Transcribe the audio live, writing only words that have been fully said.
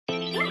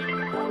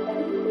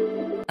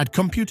At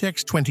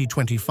COMPUTEX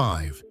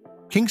 2025,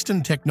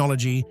 Kingston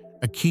Technology,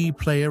 a key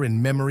player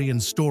in memory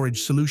and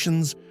storage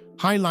solutions,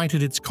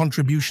 highlighted its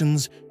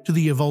contributions to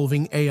the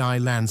evolving AI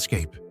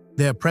landscape.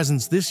 Their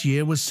presence this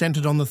year was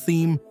centered on the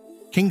theme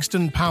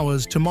Kingston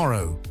Powers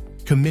Tomorrow,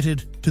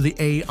 committed to the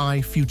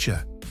AI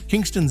future.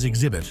 Kingston's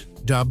exhibit,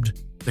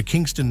 dubbed the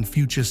Kingston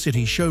Future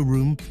City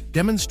showroom,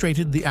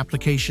 demonstrated the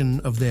application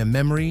of their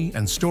memory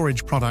and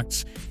storage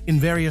products in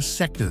various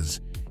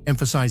sectors,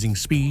 emphasizing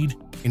speed,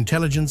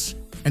 intelligence,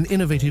 and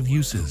innovative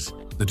uses.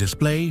 The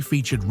display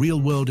featured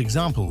real-world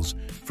examples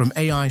from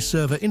AI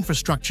server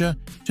infrastructure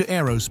to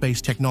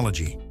aerospace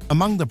technology.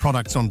 Among the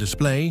products on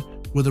display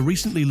were the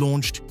recently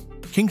launched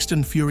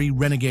Kingston Fury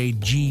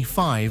Renegade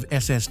G5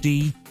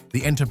 SSD,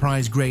 the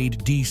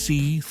enterprise-grade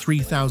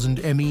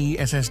DC3000ME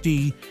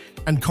SSD,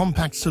 and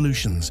compact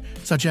solutions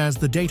such as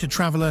the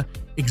DataTraveler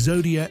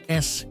Exodia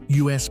S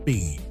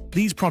USB.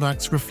 These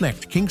products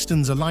reflect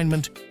Kingston's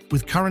alignment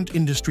with current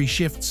industry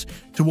shifts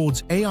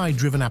towards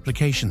AI-driven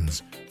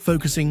applications,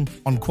 focusing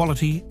on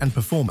quality and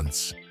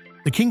performance.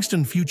 The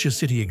Kingston Future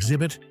City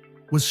exhibit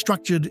was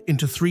structured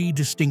into 3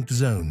 distinct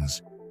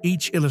zones,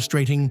 each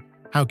illustrating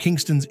how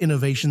Kingston's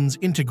innovations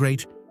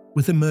integrate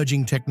with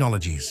emerging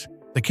technologies.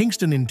 The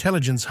Kingston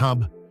Intelligence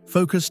Hub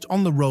focused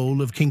on the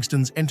role of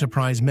Kingston's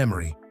enterprise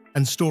memory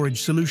and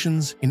storage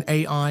solutions in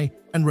AI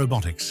and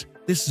robotics.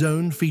 This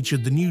zone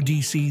featured the new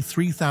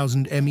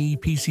DC3000ME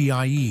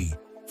PCIe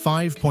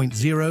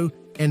 5.0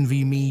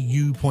 NVMe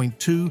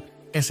U.2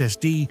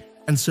 SSD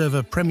and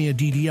server Premier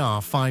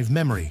DDR5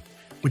 memory,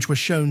 which were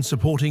shown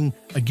supporting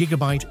a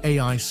gigabyte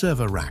AI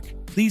server rack.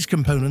 These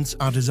components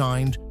are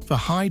designed for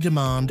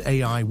high-demand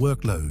AI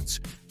workloads,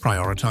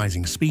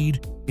 prioritizing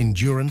speed,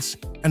 endurance,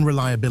 and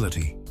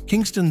reliability.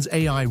 Kingston's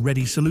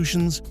AI-ready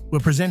solutions were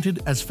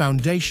presented as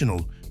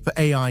foundational for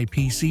AI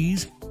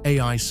PCs,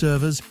 AI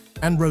servers,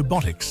 and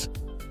robotics,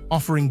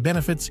 offering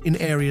benefits in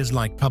areas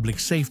like public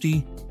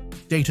safety,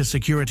 data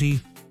security,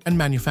 and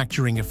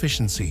manufacturing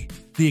efficiency.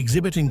 The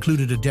exhibit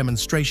included a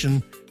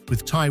demonstration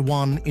with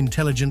Taiwan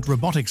intelligent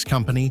robotics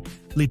company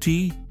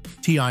Liti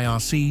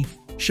TIRC,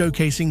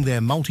 showcasing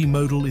their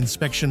multimodal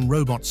inspection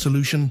robot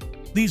solution.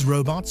 These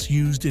robots,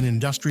 used in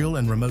industrial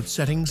and remote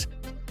settings,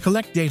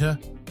 collect data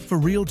for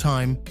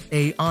real-time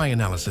AI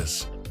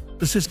analysis.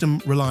 The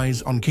system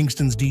relies on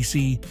Kingston's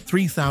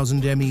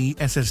DC3000ME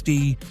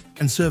SSD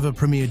and server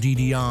Premier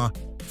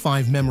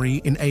DDR5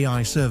 memory in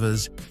AI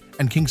servers,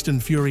 and Kingston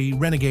Fury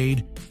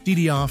Renegade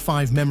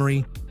DDR5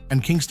 memory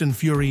and Kingston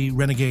Fury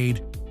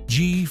Renegade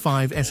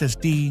G5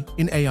 SSD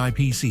in AI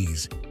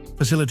PCs,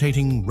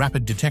 facilitating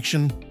rapid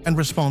detection and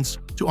response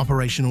to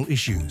operational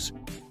issues.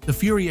 The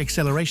Fury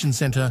Acceleration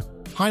Center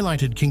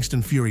highlighted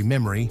Kingston Fury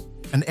memory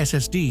and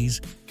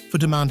SSDs for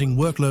demanding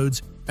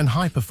workloads and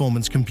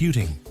high-performance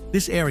computing.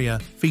 This area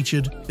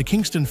featured the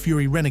Kingston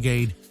Fury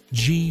Renegade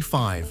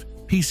G5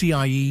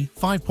 PCIe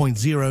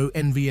 5.0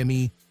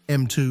 NVMe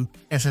M2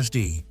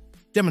 SSD,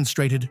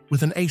 demonstrated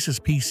with an Asus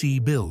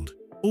PC build.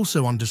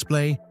 Also on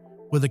display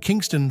were the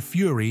Kingston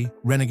Fury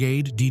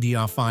Renegade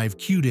DDR5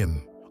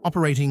 QDIMM,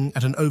 operating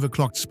at an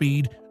overclocked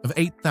speed of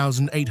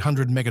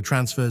 8,800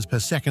 megatransfers per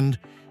second,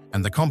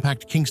 and the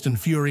compact Kingston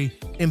Fury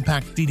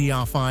Impact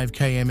DDR5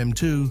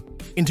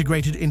 KMM2,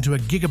 integrated into a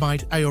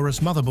gigabyte Aorus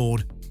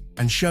motherboard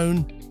and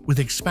shown with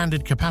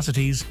expanded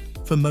capacities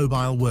for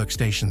mobile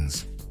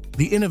workstations.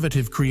 The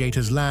Innovative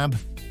Creators Lab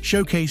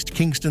showcased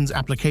Kingston's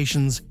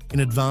applications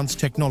in advanced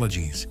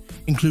technologies,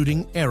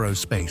 including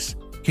aerospace.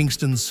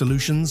 Kingston's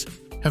solutions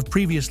have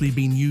previously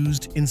been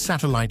used in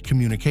satellite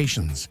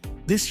communications.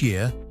 This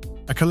year,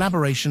 a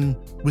collaboration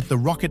with the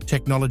Rocket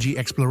Technology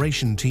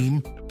Exploration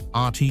Team,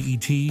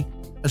 RTET,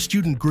 a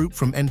student group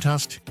from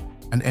NTUST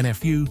and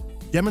NFU,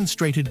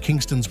 demonstrated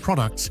Kingston's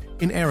products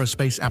in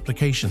aerospace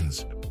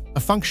applications. A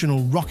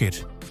functional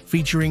rocket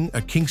featuring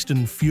a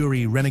Kingston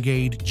Fury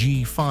Renegade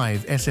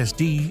G5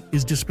 SSD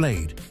is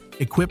displayed,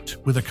 equipped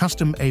with a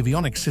custom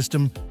avionics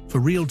system for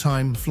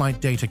real-time flight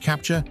data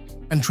capture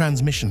and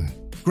transmission.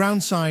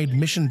 Groundside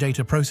mission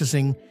data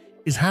processing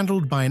is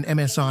handled by an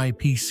MSI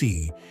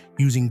PC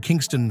using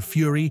Kingston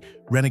Fury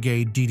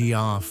Renegade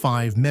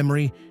DDR5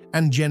 memory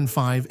and Gen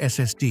 5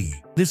 SSD.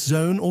 This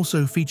zone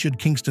also featured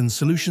Kingston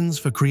solutions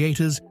for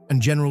creators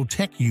and general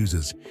tech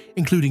users,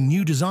 including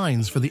new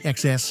designs for the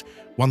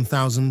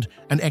XS1000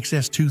 and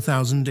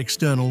XS2000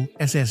 external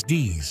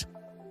SSDs,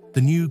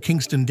 the new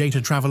Kingston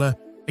DataTraveler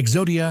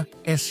Exodia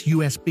S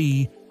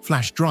USB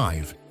flash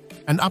drive,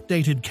 and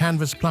updated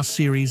Canvas Plus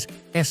series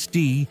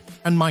SD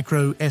and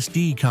micro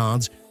SD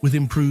cards with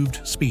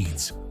improved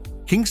speeds.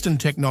 Kingston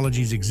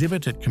Technology's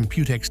exhibit at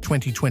COMPUTEX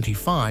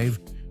 2025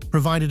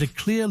 provided a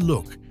clear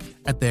look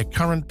at their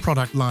current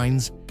product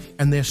lines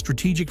and their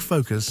strategic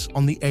focus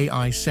on the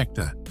AI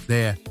sector.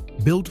 Their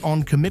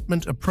built-on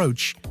commitment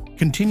approach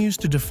continues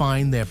to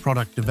define their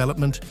product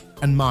development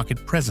and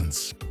market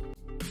presence.